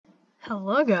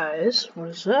Hello guys, what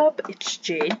is up? It's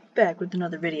Jade, back with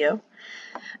another video.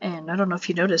 And I don't know if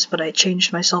you noticed, but I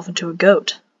changed myself into a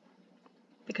goat.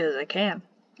 Because I can.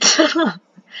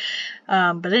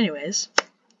 But anyways,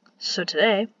 so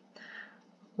today,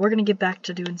 we're gonna get back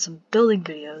to doing some building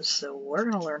videos, so we're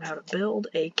gonna learn how to build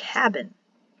a cabin.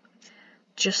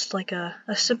 Just like a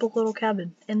simple little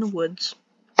cabin in the woods.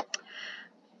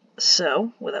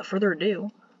 So, without further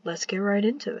ado, let's get right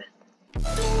into it.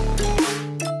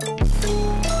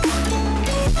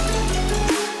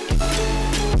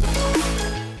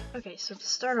 Okay, so to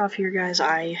start off here, guys,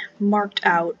 I marked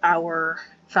out our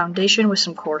foundation with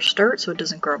some coarse dirt so it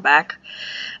doesn't grow back.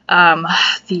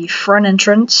 The front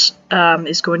entrance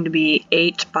is going to be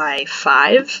 8 by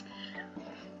 5.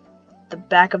 The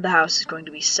back of the house is going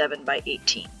to be 7 by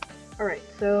 18. Alright,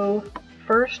 so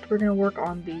first we're going to work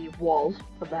on the walls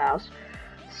of the house.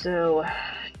 So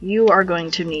you are going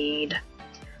to need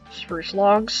spruce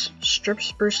logs, stripped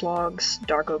spruce logs,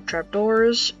 dark oak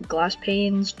trapdoors, glass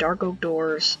panes, dark oak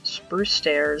doors, spruce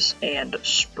stairs, and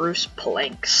spruce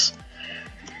planks.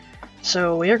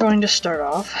 So we are going to start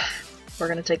off, we're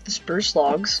going to take the spruce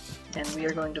logs, and we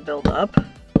are going to build up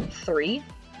 3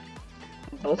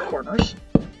 in both corners.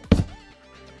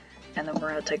 And then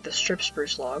we're going to take the stripped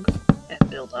spruce log and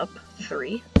build up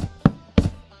 3.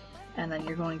 And then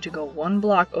you're going to go 1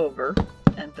 block over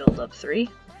and build up 3.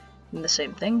 And the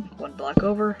same thing, 1 block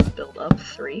over, build up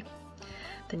 3.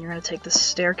 Then you're going to take the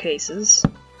staircases,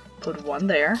 put 1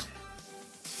 there,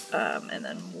 and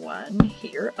then 1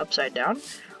 here, upside down.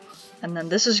 And then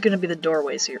this is going to be the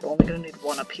doorway, so you're only going to need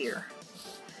 1 up here.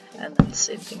 And then the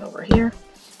same thing over here.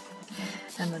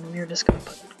 And then we're just going to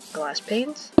put glass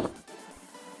panes.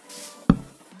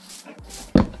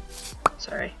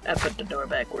 Sorry, I put the door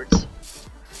backwards.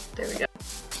 There we go.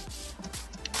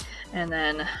 And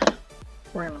then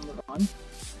we're going to move on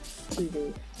to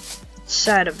the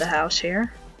side of the house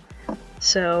here.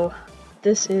 So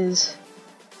this is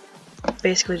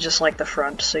basically just like the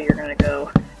front, so you're going to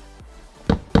go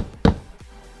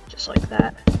just like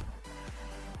that.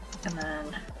 And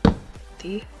then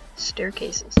the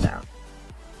staircases down.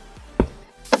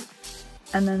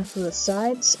 And then for the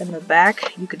sides and the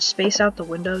back, you could space out the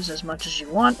windows as much as you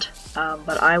want,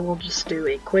 but I will just do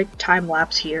a quick time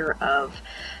lapse here of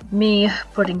me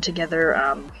putting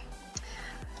together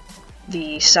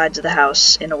the sides of the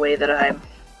house in a way that I'm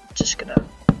just gonna,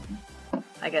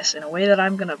 I guess, in a way that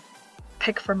I'm gonna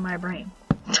pick from my brain.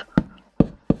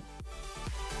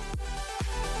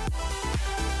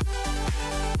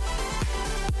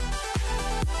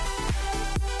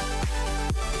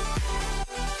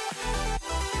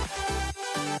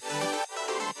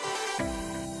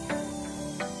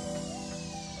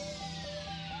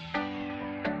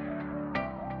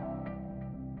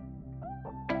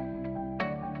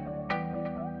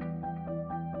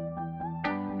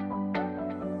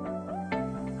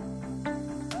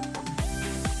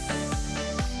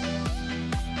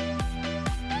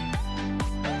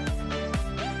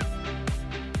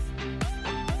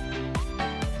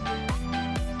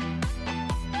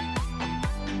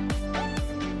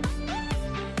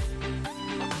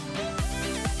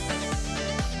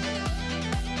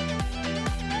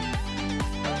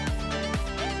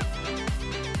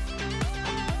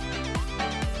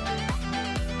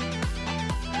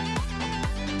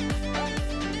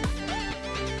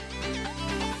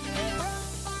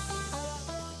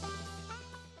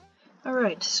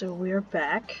 Alright, so we're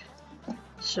back.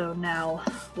 So now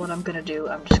what I'm going to do,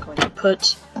 I'm just going to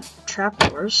put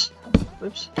trapdoors,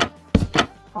 whoops,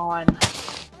 on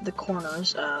the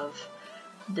corners of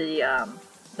the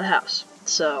house.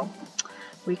 So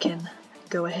we can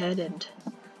go ahead and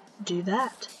do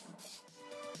that.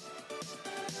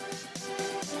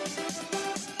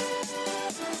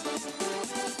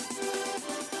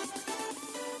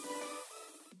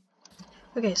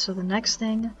 Okay, so the next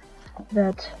thing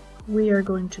that we are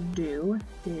going to do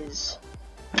is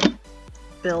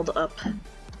build up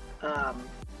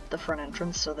the front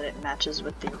entrance so that it matches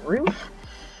with the roof.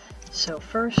 So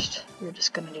first, you're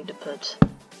just going to need to put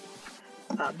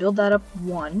build that up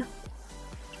 1,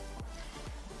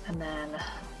 and then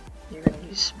you're going to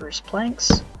use spruce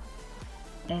planks,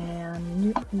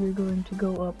 and you're going to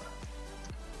go up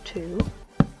 2,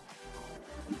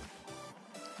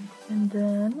 and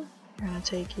then you're going to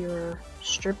take your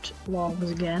stripped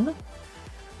logs again,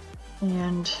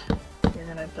 and you're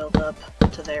going to build up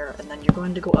to there, and then you're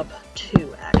going to go up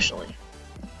 2 actually.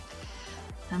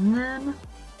 And then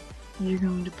you're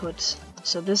going to put,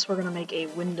 so this we're going to make a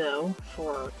window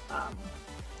for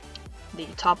the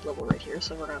top level right here,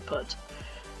 so we're going to put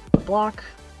a block,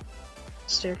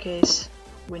 staircase,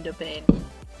 window pane,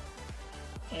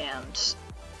 and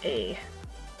a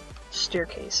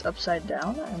staircase upside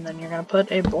down, and then you're going to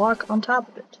put a block on top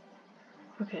of it.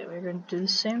 Okay, we're going to do the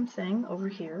same thing over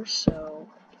here, so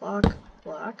block,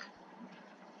 block,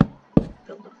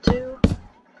 build up 2,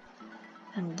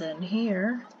 and then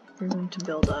here you're going to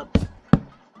build up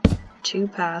 2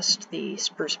 past the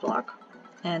spruce block,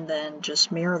 and then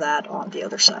just mirror that on the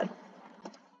other side.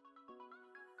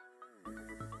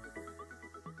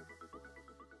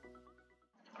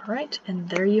 Alright, and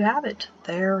there you have it.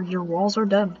 There, your walls are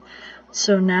done.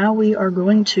 So now we are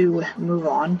going to move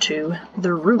on to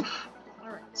the roof.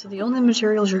 Alright, so the only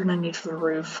materials you're going to need for the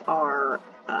roof are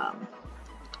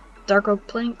dark oak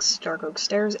planks, dark oak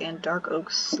stairs, and dark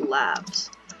oak slabs.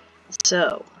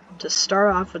 So, to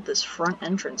start off with this front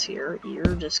entrance here,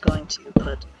 you're just going to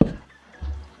put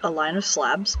a line of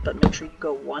slabs, but make sure you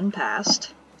go 1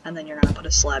 past, and then you're going to put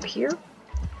a slab here,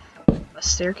 a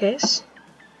staircase,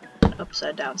 an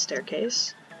upside down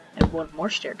staircase, and 1 more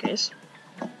staircase,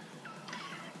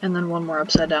 and then 1 more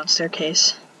upside down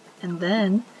staircase, and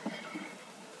then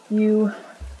you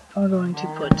are going to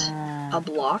put a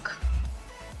block,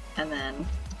 and then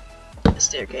a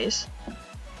staircase,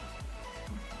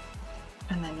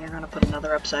 and then you're going to put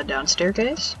another upside down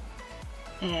staircase,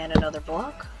 and another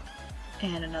block,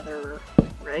 and another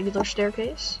regular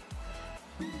staircase,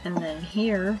 and then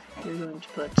here you're going to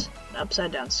put an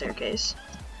upside down staircase,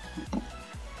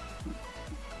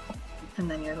 and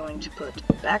then you're going to put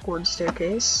a backward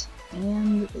staircase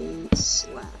and a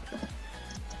slab,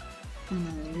 and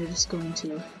then you're just going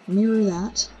to mirror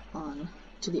that on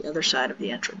to the other side of the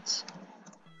entrance.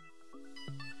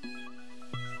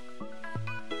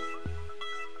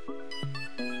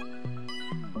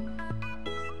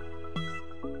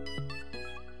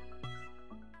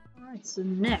 So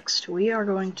next, we are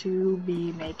going to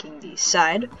be making the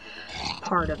side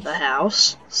part of the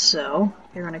house. So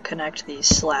you're going to connect these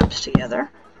slabs together,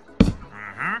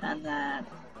 and then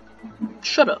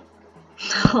shut up.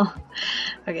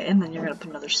 Okay, and then you're going to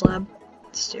put another slab,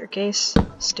 staircase,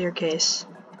 staircase,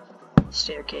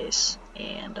 staircase,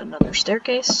 and another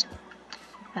staircase,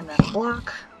 and then a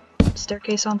block,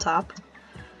 staircase on top,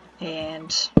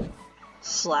 and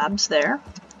slabs there.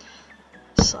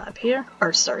 Slab here,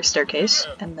 or sorry, staircase,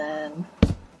 and then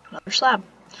another slab.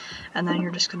 And then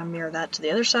you're just going to mirror that to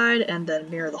the other side, and then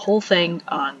mirror the whole thing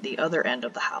on the other end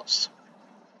of the house.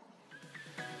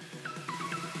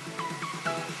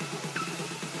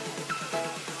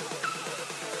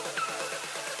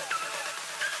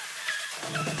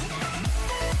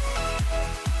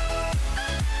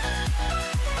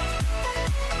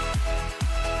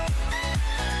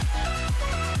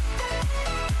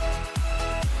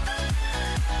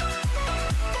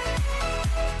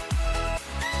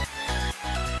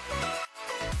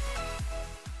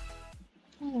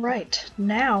 Alright,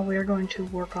 now we are going to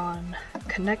work on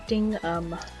connecting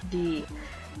the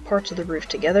parts of the roof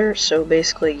together. So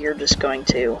basically you're just going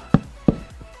to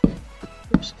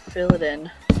fill it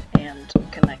in and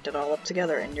connect it all up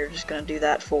together, and you're just going to do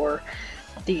that for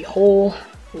the whole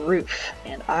roof.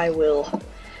 And I will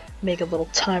make a little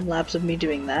time lapse of me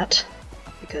doing that,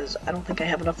 because I don't think I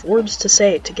have enough words to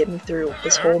say to get me through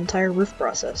this whole entire roof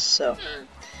process, so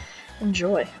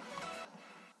enjoy.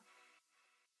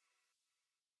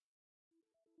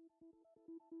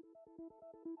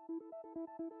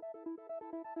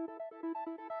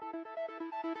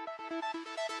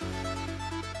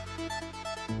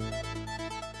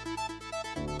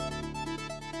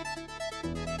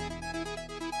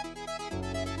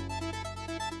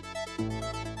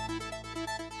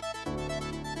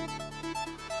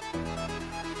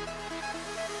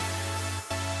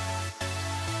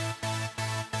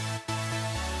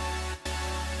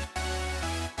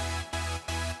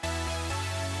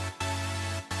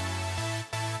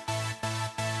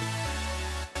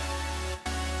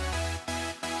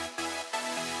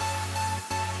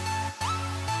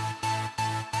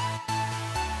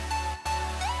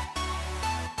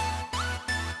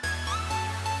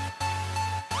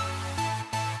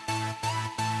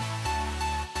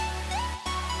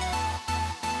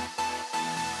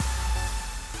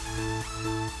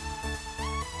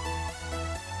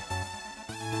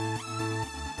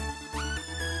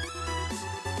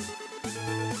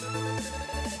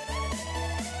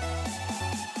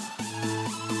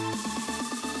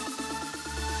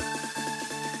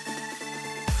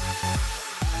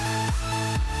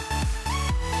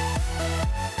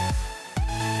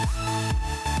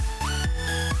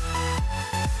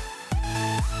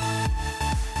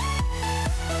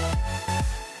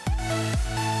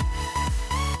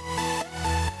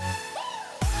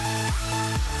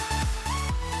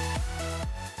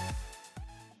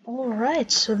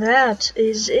 Alright, so that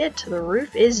is it. The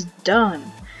roof is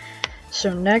done.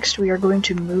 So next we are going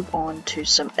to move on to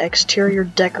some exterior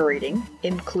decorating,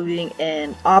 including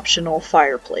an optional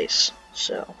fireplace.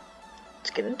 So let's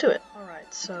get into it.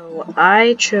 Alright, so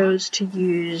I chose to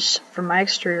use, for my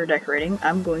exterior decorating,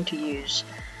 I'm going to use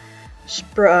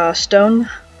stone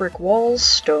brick walls,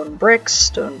 stone brick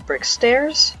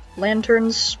stairs,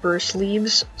 lanterns, spruce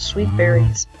leaves, sweet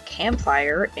berries,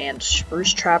 campfire, and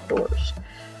spruce trapdoors.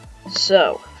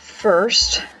 So,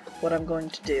 first, what I'm going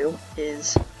to do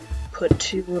is put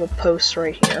two little posts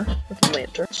right here with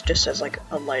lanterns, just as like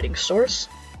a lighting source.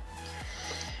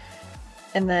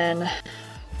 And then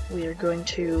we are going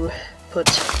to put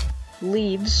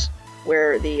leaves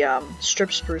where the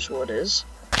strip spruce wood is,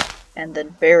 and then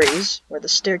berries where the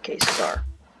staircases are.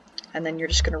 And then you're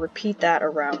just going to repeat that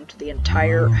around the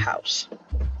entire house.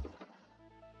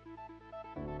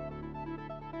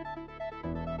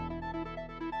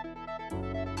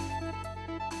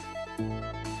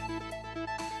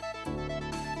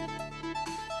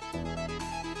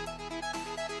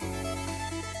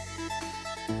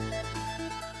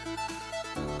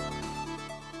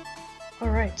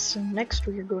 Alright, so next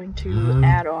we are going to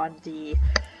add on the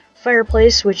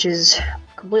fireplace, which is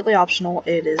completely optional.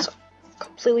 It is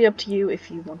completely up to you if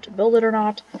you want to build it or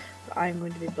not. But I'm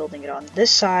going to be building it on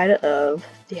this side of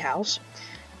the house.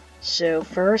 So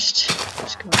first, I'm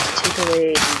just going to take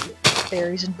away the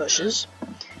berries and bushes,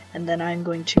 and then I'm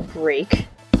going to break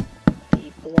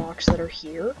the blocks that are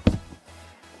here.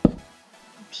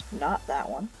 Oops, not that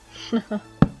one.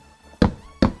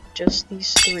 Just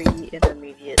these three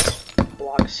intermediate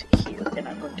blocks here, and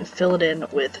I'm going to fill it in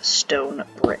with stone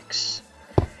bricks.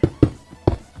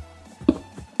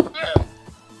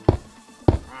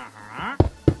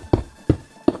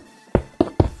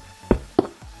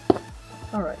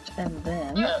 Alright, and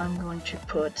then I'm going to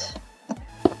put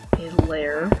a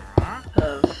layer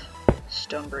of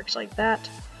stone bricks like that,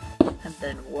 and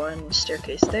then one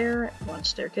staircase there,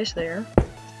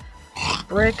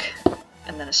 brick,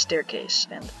 and then a staircase.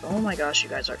 And oh my gosh, you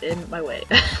guys are in my way.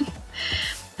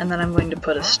 And then I'm going to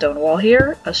put a stone wall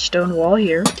here, a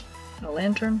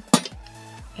lantern,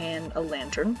 and a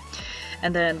lantern.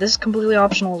 And then this is completely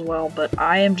optional as well, but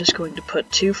I am just going to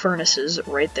put two furnaces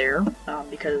right there,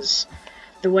 because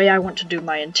the way I want to do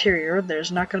my interior,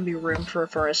 there's not going to be room for a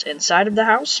furnace inside of the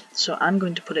house, so I'm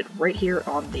going to put it right here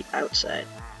on the outside.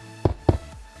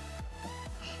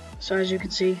 So as you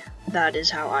can see, that is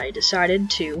how I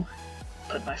decided to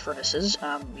put my furnaces.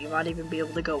 You might even be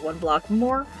able to go one block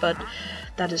more, but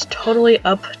that is totally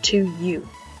up to you.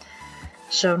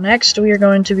 So next we are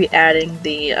going to be adding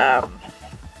the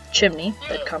chimney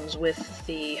that comes with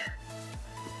the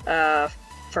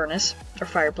furnace or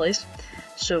fireplace.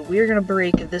 So we're going to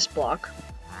break this block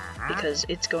because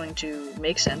it's going to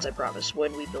make sense, I promise,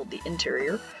 when we build the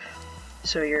interior.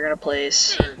 So you're going to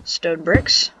place stone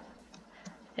bricks,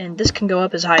 and this can go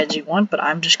up as high as you want, but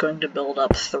I'm just going to build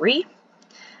up 3.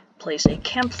 Place a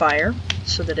campfire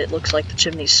so that it looks like the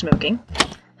chimney's smoking,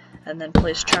 and then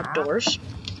place trapdoors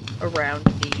around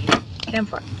the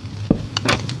campfire.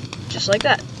 Just like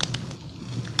that.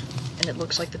 And it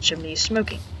looks like the chimney is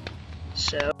smoking.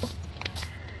 So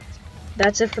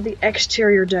that's it for the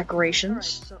exterior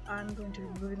decorations. So I'm going to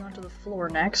be moving on to the floor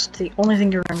next. The only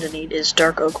thing you're going to need is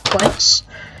dark oak planks.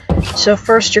 So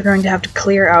first you're going to have to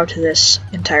clear out this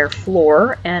entire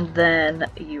floor, and then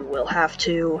you will have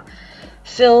to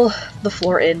fill the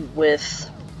floor in with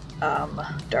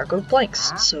dark oak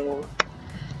planks. So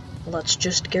let's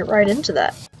just get right into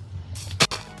that.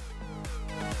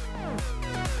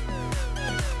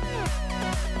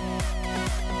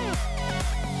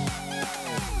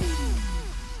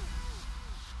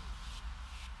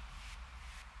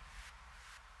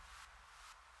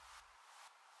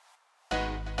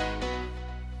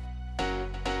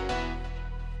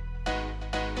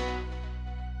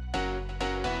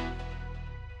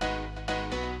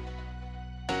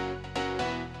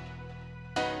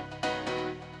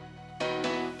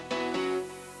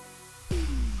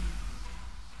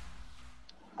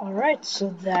 Alright, so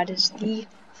that is the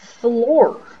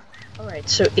floor. Alright,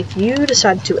 so if you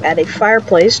decide to add a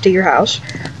fireplace to your house,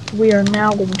 we are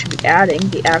now going to be adding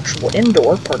the actual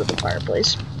indoor part of the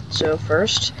fireplace. So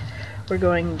first, we're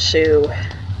going to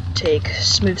take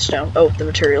smooth stone. Oh, the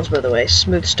materials, by the way.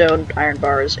 Smooth stone, iron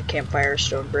bars, a campfire,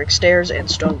 stone brick stairs, and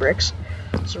stone bricks.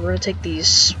 So we're going to take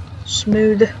these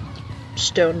smooth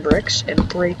stone bricks and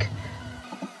break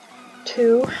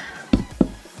 2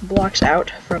 blocks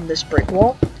out from this brick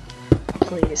wall.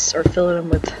 Place, or fill it in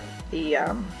with the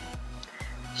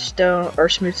stone, or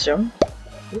smooth stone.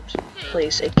 Oops.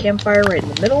 Place a campfire right in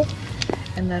the middle,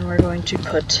 and then we're going to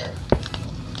put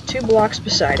 2 blocks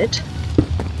beside it,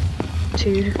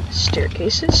 2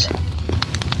 staircases,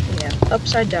 and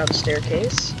upside down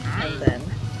staircase, and then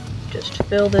just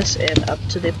fill this in up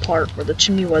to the part where the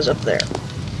chimney was up there.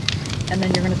 And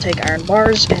then you're going to take iron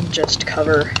bars and just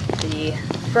cover the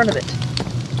front of it.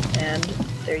 And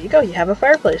there you go, you have a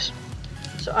fireplace.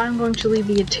 So I'm going to leave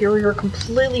the interior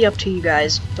completely up to you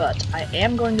guys, but I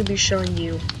am going to be showing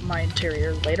you my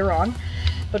interior later on.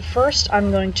 But first,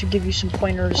 I'm going to give you some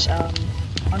pointers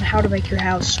on how to make your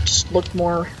house just look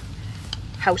more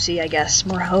housey, I guess,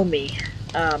 more homey.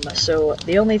 So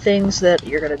the only things that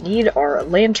you're going to need are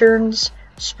lanterns,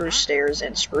 spruce stairs,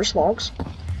 and spruce logs.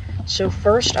 So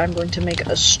first, I'm going to make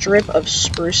a strip of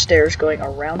spruce stairs going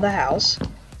around the house.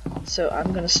 So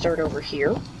I'm going to start over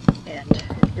here, and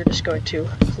you're just going to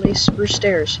place spruce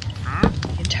stairs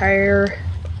the entire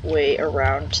way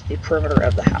around the perimeter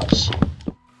of the house.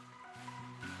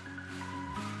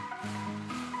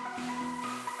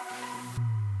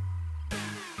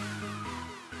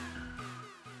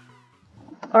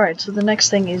 Alright, so the next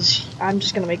thing is I'm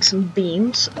just going to make some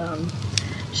beams,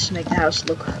 just to make the house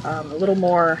look a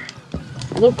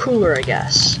little cooler, I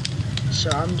guess. So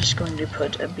I'm just going to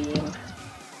put a beam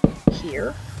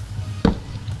here,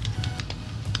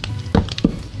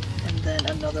 and then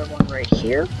another one right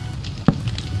here,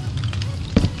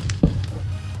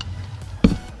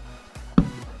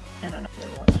 and another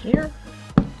one here.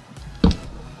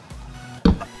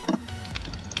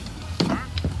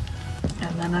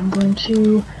 And then I'm going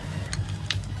to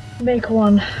make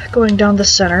one going down the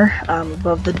center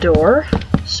above the door.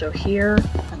 So here,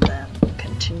 and then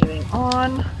continuing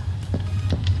on.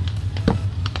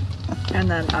 And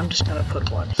then I'm just going to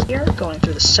put one here going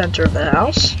through the center of the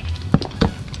house.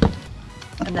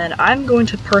 And then I'm going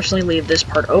to personally leave this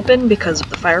part open because of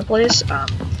the fireplace.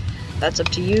 That's up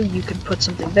to you. You can put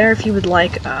something there if you would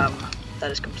like.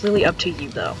 That is completely up to you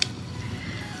though.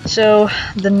 So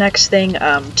the next thing,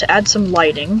 to add some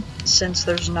lighting, since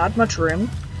there's not much room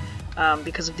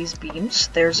because of these beams,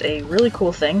 there's a really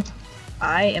cool thing.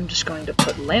 I am just going to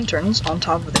put lanterns on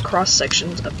top of the cross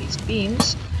sections of these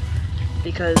beams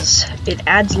because it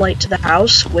adds light to the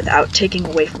house without taking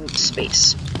away from the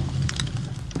space.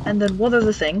 And then one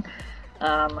other thing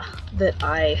that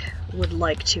I would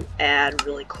like to add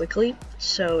really quickly,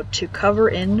 so to cover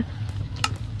in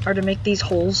or to make these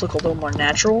holes look a little more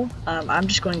natural, I'm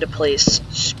just going to place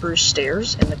spruce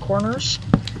stairs in the corners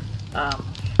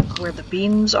where the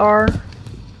beams are,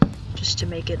 just to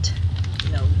make it,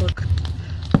 you know, look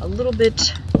a little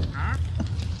bit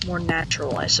more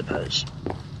natural, I suppose.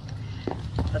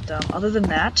 But other than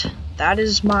that, that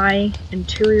is my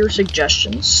interior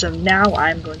suggestions. So now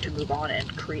I'm going to move on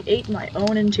and create my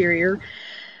own interior.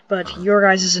 But your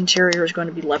guys' interior is going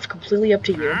to be left completely up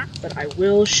to you, but I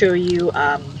will show you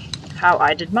how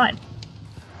I did mine.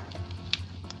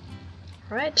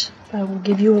 Alright, I will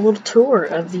give you a little tour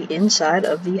of the inside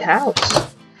of the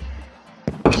house.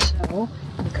 So,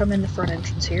 you come in the front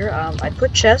entrance here. I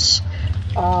put chests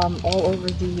all over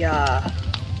the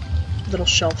little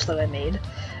shelves that I made.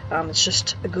 It's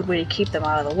just a good way to keep them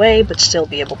out of the way, but still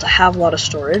be able to have a lot of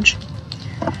storage.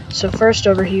 So first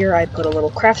over here I put a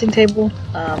little crafting table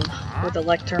with a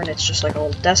lectern. It's just like a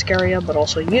little desk area, but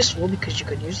also useful because you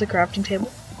could use the crafting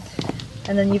table.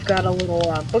 And then you've got a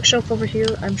little bookshelf over here.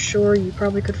 I'm sure you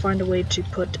probably could find a way to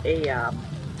put a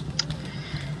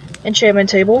enchantment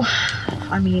table.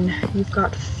 I mean, you've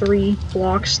got 3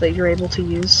 blocks that you're able to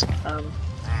use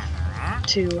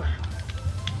to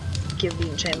give the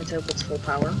enchantment table its full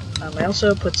power. I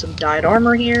also put some dyed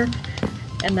armor here.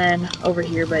 And then over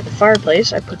here by the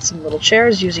fireplace, I put some little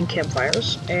chairs using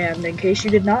campfires. And in case you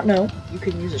did not know, you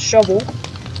can use a shovel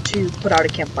to put out a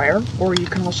campfire, or you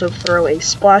can also throw a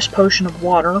splash potion of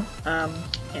water,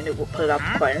 and it will put out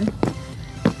the fire.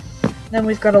 Then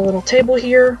we've got a little table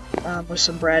here with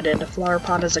some bread and a flower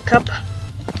pot as a cup.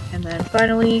 And then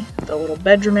finally, the little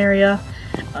bedroom area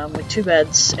with 2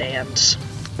 beds and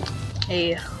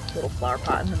a little flower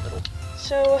pot in the middle.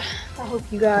 So, I hope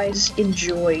you guys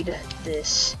enjoyed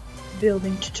this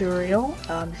building tutorial.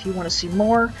 If you want to see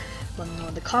more, let me know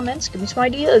in the comments. Give me some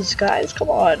ideas, guys. Come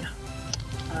on.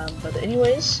 But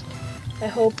anyways, I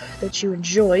hope that you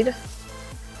enjoyed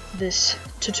this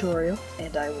tutorial,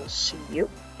 and I will see you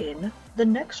in the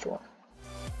next one.